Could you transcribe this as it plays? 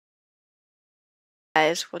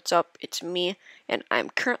Guys, what's up? It's me, and I'm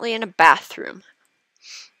currently in a bathroom.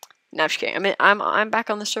 No, I'm just kidding. I'm back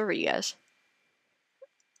on the server, you guys.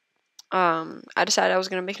 I decided I was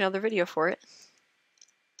gonna make another video for it.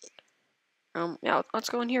 Yeah, let's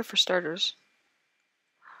go in here for starters.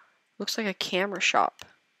 Looks like a camera shop.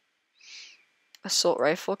 Assault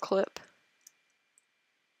rifle clip.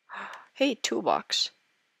 Hey, toolbox.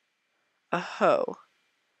 A hoe.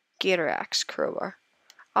 Gator axe, crowbar.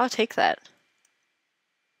 I'll take that.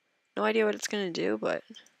 No idea what it's gonna do, but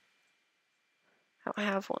I don't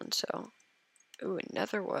have one, so. Ooh,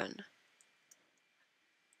 another one.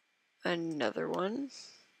 Another one.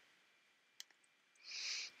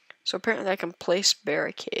 So apparently I can place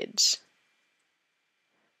barricades.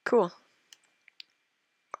 Cool.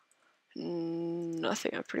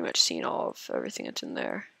 Nothing. I've pretty much seen all of everything that's in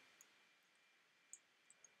there.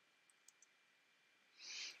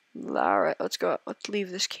 Alright, let's go. Let's leave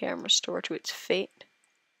this camera store to its fate.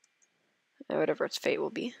 Whatever its fate will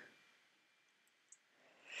be.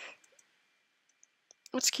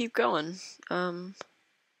 Let's keep going.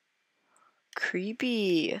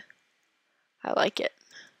 Creepy. I like it.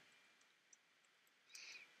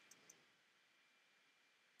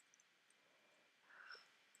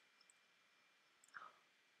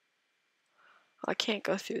 I can't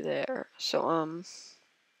go through there. So,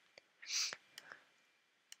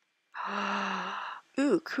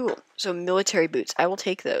 ooh, cool. So military boots. I will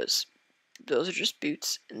take those. Those are just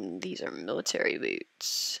boots, and these are military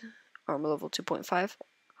boots. Armor level 2.5.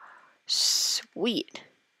 Sweet.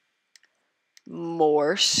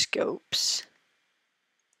 More scopes.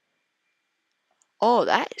 Oh,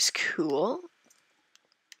 that is cool.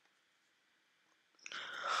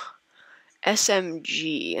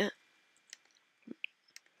 SMG.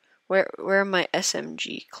 Where are my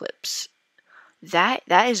SMG clips? That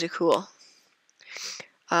is a cool.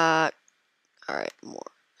 Alright, more.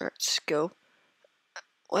 Alright, scope.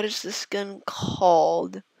 What is this gun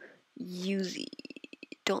called? Uzi.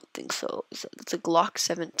 Don't think so. It's a Glock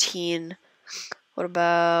 17. What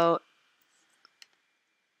about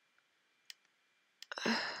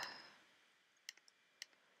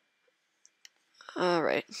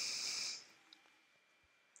alright.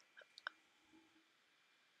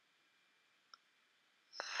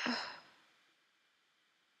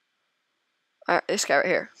 Alright, this guy right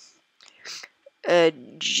here.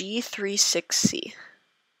 G36C.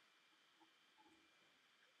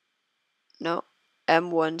 No.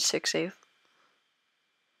 M16A.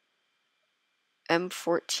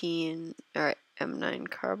 M14. Alright, M9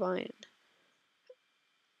 carbine.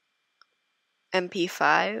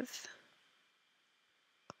 MP5.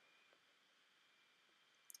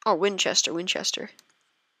 Oh, Winchester.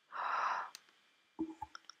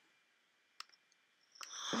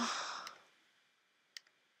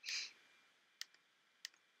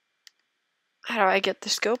 How do I get the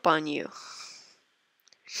scope on you?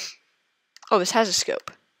 Oh, this has a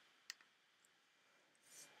scope.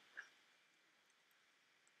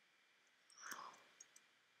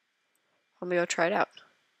 Let me go try it out.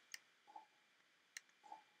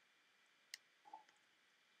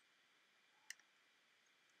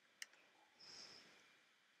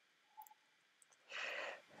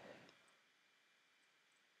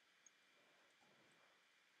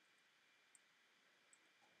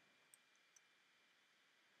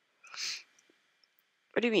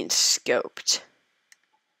 What do you mean scoped? I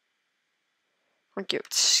don't get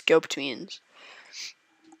what scoped means.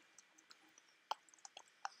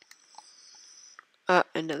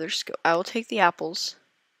 Another scope. I will take the apples.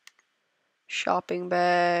 Shopping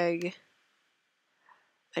bag.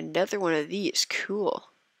 Another one of these. Cool.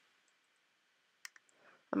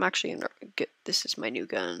 I'm actually gonna get. This is my new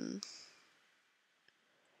gun.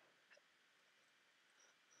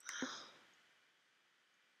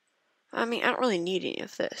 I mean, I don't really need any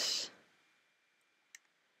of this.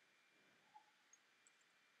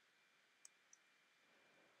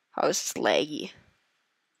 Oh, this is laggy.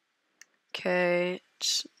 Okay.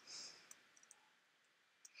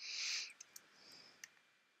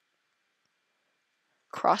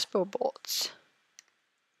 Crossbow bolts.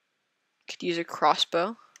 Could use a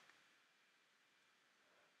crossbow.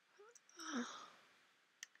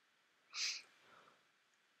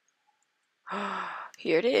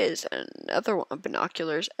 Here it is. Another one.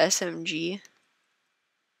 Binoculars. SMG.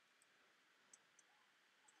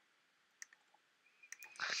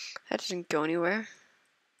 That doesn't go anywhere.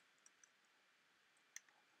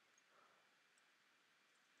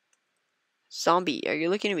 Zombie, are you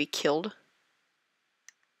looking to be killed?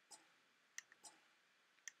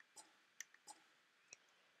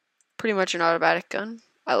 Pretty much an automatic gun.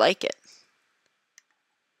 I like it.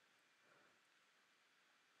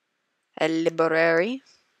 A library.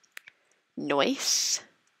 Nice.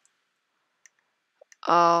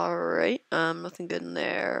 Alright, nothing good in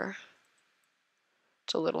there.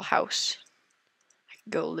 It's a little house. I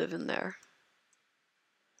can go live in there.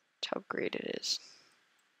 That's how great it is.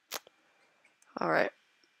 Alright.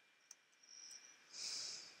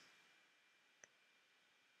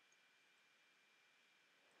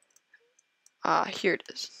 Here it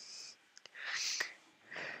is.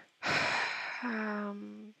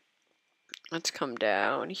 Let's come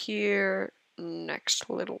down here. Next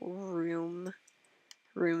little room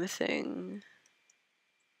thing.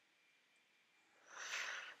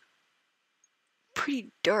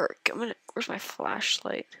 Pretty dark. Where's my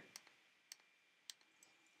flashlight?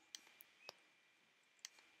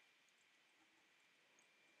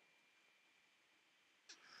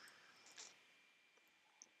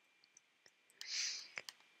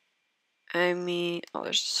 I mean, oh,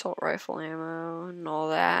 there's assault rifle ammo and all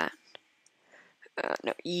that.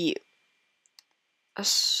 No, you.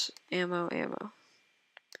 Ammo.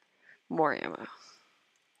 More ammo.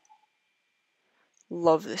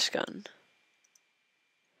 Love this gun.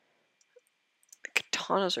 The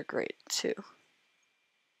katanas are great too.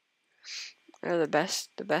 They're the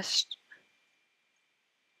best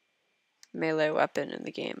melee weapon in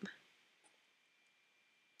the game.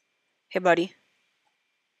 Hey, buddy.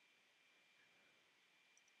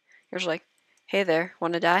 You're just like, hey there,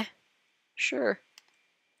 wanna die? Sure.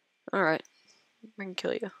 Alright, I can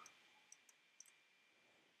kill you.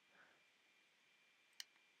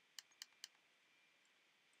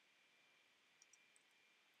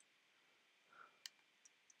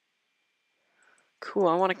 Cool,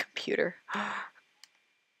 I want a computer.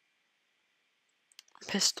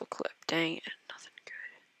 Pistol clip, dang it, nothing good.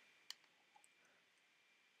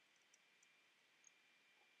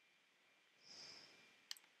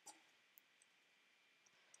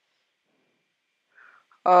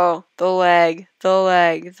 Oh, the leg.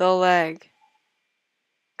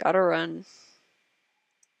 Gotta run.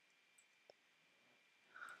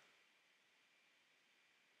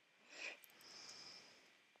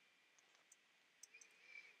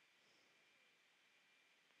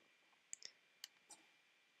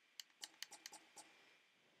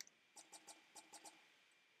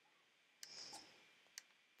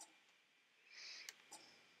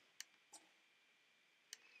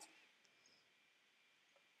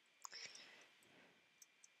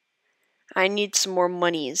 I need some more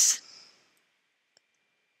monies.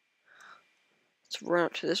 Let's run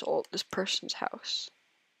up to this person's house.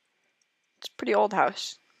 It's a pretty old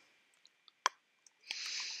house.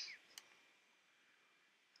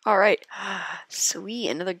 Alright. Sweet,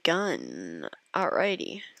 another gun.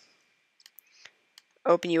 Alrighty.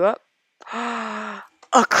 Open you up. A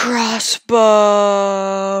crossbow!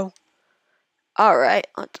 Alright,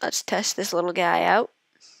 let's test this little guy out.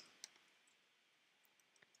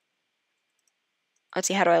 Let's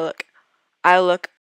see, how do I look? I look